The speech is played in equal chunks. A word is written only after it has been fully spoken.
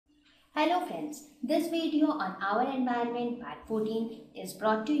Hello friends, this video on our environment part 14 is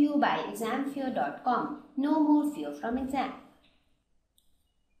brought to you by examfear.com. No more fear from exam.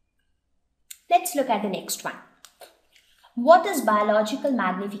 Let's look at the next one. What is biological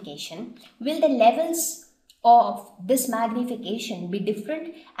magnification? Will the levels of this magnification be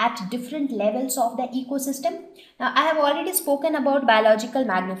different at different levels of the ecosystem? Now I have already spoken about biological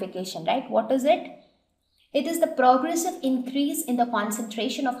magnification, right? What is it? It is the progressive increase in the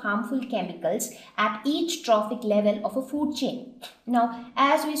concentration of harmful chemicals at each trophic level of a food chain. Now,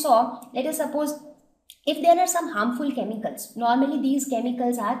 as we saw, let us suppose if there are some harmful chemicals, normally these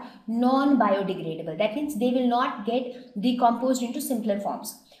chemicals are non-biodegradable. That means they will not get decomposed into simpler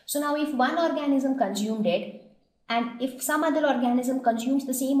forms. So now if one organism consumed it, and if some other organism consumes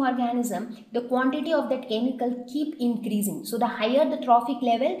the same organism, the quantity of that chemical keep increasing. So the higher the trophic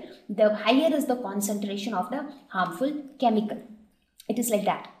level, the higher is the concentration of the harmful chemical. It is like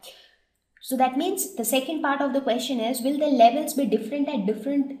that. So that means the second part of the question is, will the levels be different at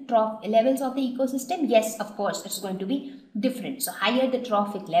different levels of the ecosystem? Yes, of course, it's going to be different. So higher the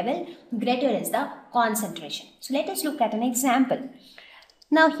trophic level, greater is the concentration. So let us look at an example.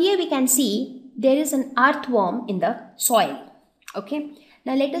 Now here we can see there is an earthworm in the soil. Okay.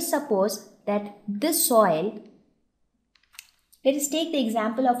 Now let us suppose that this soil, let us take the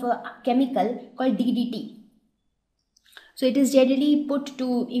example of a chemical called DDT. So it is generally put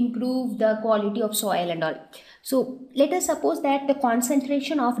to improve the quality of soil and all. So let us suppose that the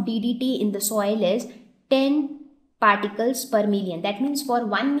concentration of DDT in the soil is 10 particles per million. That means for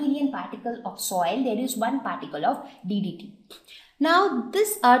 1 million particle of soil, there is 1 particle of DDT. Now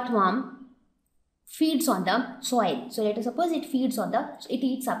this earthworm feeds on the soil. So let us suppose it feeds on it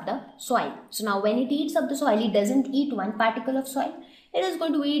eats up the soil. So now when it eats up the soil, it doesn't eat 1 particle of soil. It is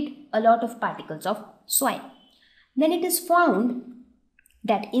going to eat a lot of particles of soil. Then it is found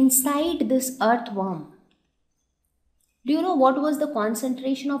that inside this earthworm, do you know what was the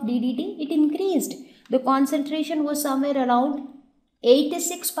concentration of DDT? It increased. The concentration was somewhere around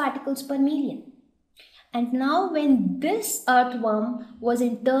 86 particles per million. And now when this earthworm was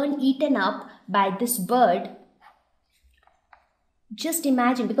in turn eaten up by this bird, just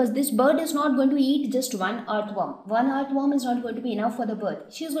imagine, because this bird is not going to eat just one earthworm. One earthworm is not going to be enough for the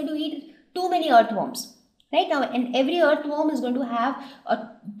bird. She is going to eat too many earthworms. Right now, and every earthworm is going to have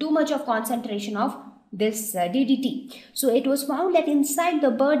too much of concentration of this DDT. So it was found that inside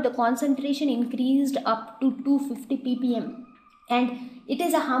the bird, the concentration increased up to 250 ppm. And it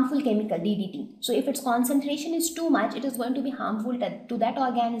is a harmful chemical, DDT. So if its concentration is too much, it is going to be harmful to that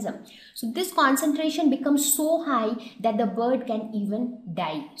organism. So this concentration becomes so high that the bird can even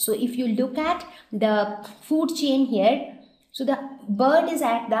die. So if you look at the food chain here, so the bird is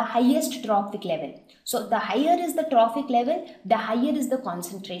at the highest trophic level. So the higher is the trophic level, the higher is the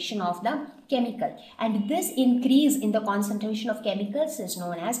concentration of the chemical. And this increase in the concentration of chemicals is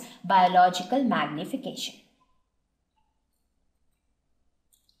known as biological magnification.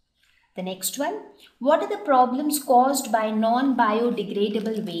 The next one, what are the problems caused by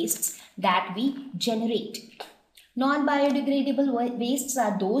non-biodegradable wastes that we generate? Non-biodegradable wastes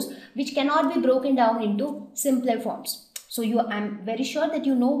are those which cannot be broken down into simpler forms. So I'm very sure that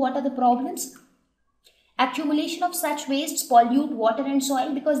you know what are the problems. Accumulation of such wastes pollute water and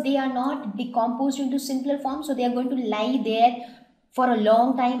soil because they are not decomposed into simpler forms. So they are going to lie there for a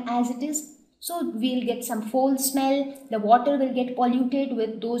long time as it is. So we'll get some foul smell. The water will get polluted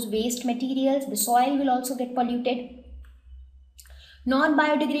with those waste materials. The soil will also get polluted.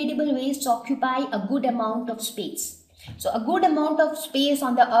 Non-biodegradable wastes occupy a good amount of space. So a good amount of space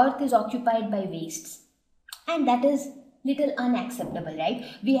on the earth is occupied by wastes. And that is little unacceptable, right?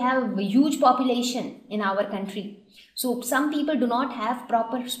 We have a huge population in our country. So some people do not have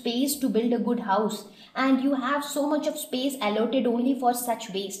proper space to build a good house. And you have so much of space allotted only for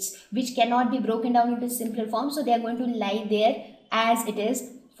such wastes, which cannot be broken down into simpler form. So they are going to lie there as it is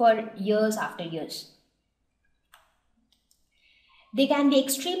for years after years. They can be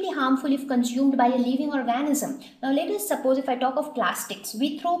extremely harmful if consumed by a living organism. Now let us suppose if I talk of plastics,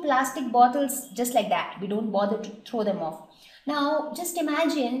 we throw plastic bottles just like that. We don't bother to throw them off. Now just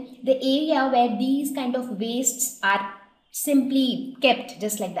imagine the area where these kind of wastes are simply kept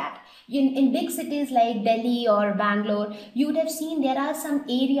just like that. In big cities like Delhi or Bangalore, you would have seen there are some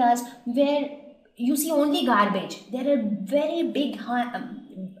areas where you see only garbage. There are very big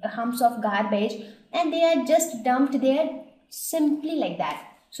humps of garbage and they are just dumped there simply like that.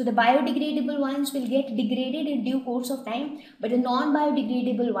 So the biodegradable ones will get degraded in due course of time, but the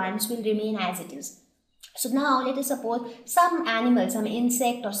non-biodegradable ones will remain as it is. So now let us suppose some animal, some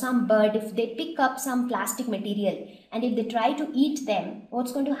insect or some bird, if they pick up some plastic material and if they try to eat them,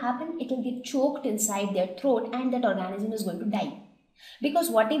 what's going to happen? It will get choked inside their throat and that organism is going to die. Because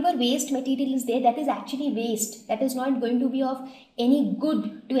whatever waste material is there, that is actually waste. That is not going to be of any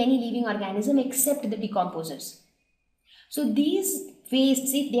good to any living organism except the decomposers. So these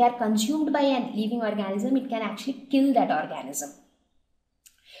wastes, if they are consumed by a living organism, it can actually kill that organism.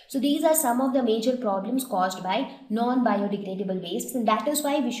 So these are some of the major problems caused by non-biodegradable wastes, and that is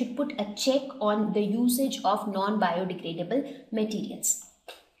why we should put a check on the usage of non-biodegradable materials.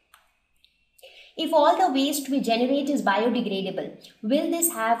 If all the waste we generate is biodegradable, will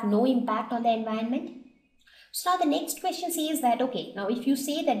this have no impact on the environment? So now the next question says that, okay, now if you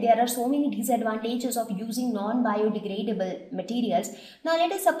say that there are so many disadvantages of using non-biodegradable materials, now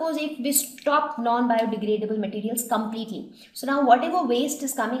let us suppose if we stop non-biodegradable materials completely. So now whatever waste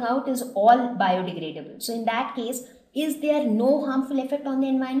is coming out is all biodegradable. So in that case, is there no harmful effect on the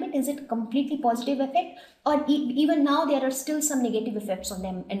environment? Is it completely positive effect? Or even now there are still some negative effects on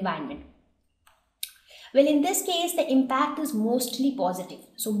the environment? Well, in this case, the impact is mostly positive.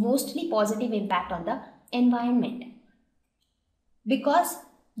 So mostly positive impact on the environment, because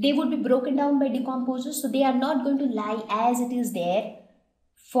they would be broken down by decomposers, so they are not going to lie as it is there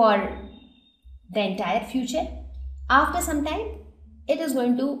for the entire future. After some time, it is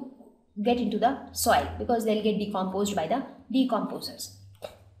going to get into the soil because they'll get decomposed by the decomposers.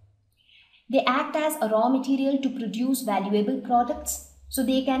 They act as a raw material to produce valuable products. So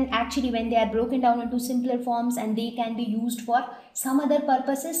they can actually, when they are broken down into simpler forms, and they can be used for some other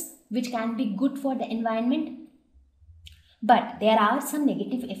purposes which can be good for the environment. But there are some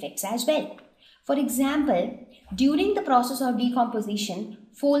negative effects as well. For example, during the process of decomposition,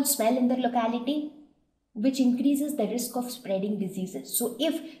 foul smell in the locality, which increases the risk of spreading diseases. So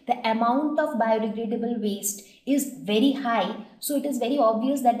if the amount of biodegradable waste is very high, so it is very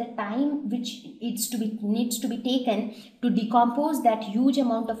obvious that the time which needs to be taken to decompose that huge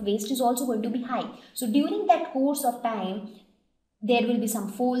amount of waste is also going to be high. So during that course of time, there will be some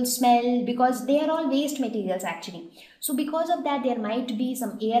foul smell, because they are all waste materials actually. So because of that, there might be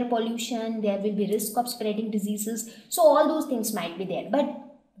some air pollution, there will be risk of spreading diseases. So all those things might be there. But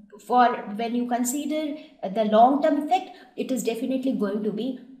for when you consider the long-term effect, it is definitely going to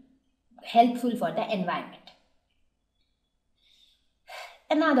be helpful for the environment.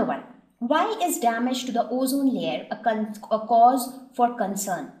 Another one. Why is damage to the ozone layer a cause for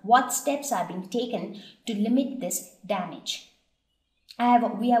concern? What steps are being taken to limit this damage?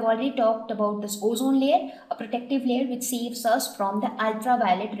 We have already talked about this ozone layer, a protective layer which saves us from the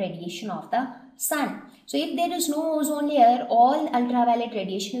ultraviolet radiation of the sun. So if there is no ozone layer, all ultraviolet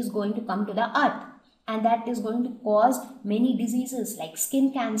radiation is going to come to the earth, and that is going to cause many diseases like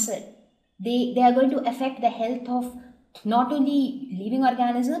skin cancer. They are going to affect the health of not only living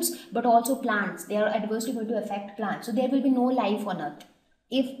organisms but also plants. They are adversely going to affect plants. So there will be no life on earth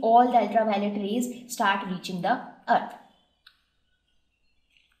if all the ultraviolet rays start reaching the earth.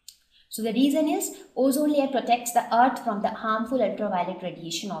 So the reason is ozone layer protects the earth from the harmful ultraviolet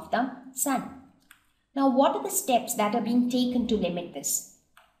radiation of the sun. Now, what are the steps that are being taken to limit this?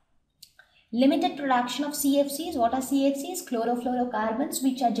 Limited production of CFCs. What are CFCs? Chlorofluorocarbons,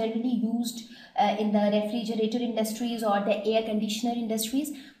 which are generally used in the refrigerator industries or the air conditioner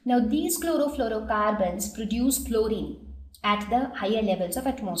industries. Now, these chlorofluorocarbons produce chlorine at the higher levels of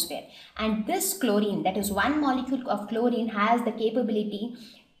atmosphere. And this chlorine, that is one molecule of chlorine, has the capability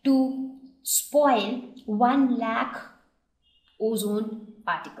to spoil 1 lakh ozone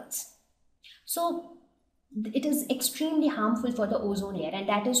particles. So it is extremely harmful for the ozone layer, and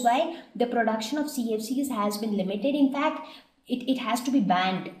that is why the production of CFCs has been limited. In fact, it has to be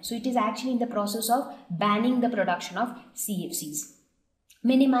banned. So it is actually in the process of banning the production of CFCs.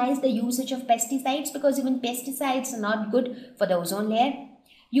 Minimize the usage of pesticides, because even pesticides are not good for the ozone layer.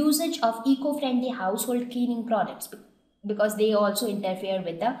 Usage of eco-friendly household cleaning products, because they also interfere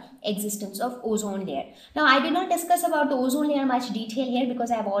with the existence of ozone layer. Now, I did not discuss about the ozone layer much detail here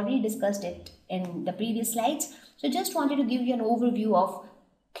because I have already discussed it in the previous slides. So just wanted to give you an overview of,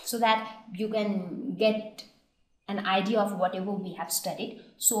 so that you can get an idea of whatever we have studied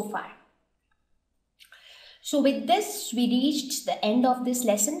so far. So with this, we reached the end of this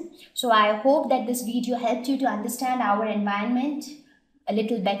lesson. So I hope that this video helped you to understand our environment a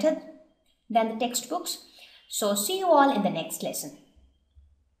little better than the textbooks. So see you all in the next lesson.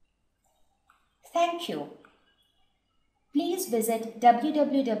 Thank you. Please visit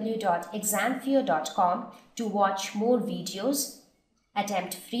www.examfear.com to watch more videos,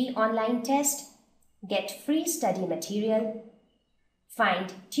 attempt free online test, get free study material,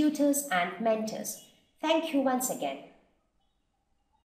 find tutors and mentors. Thank you once again.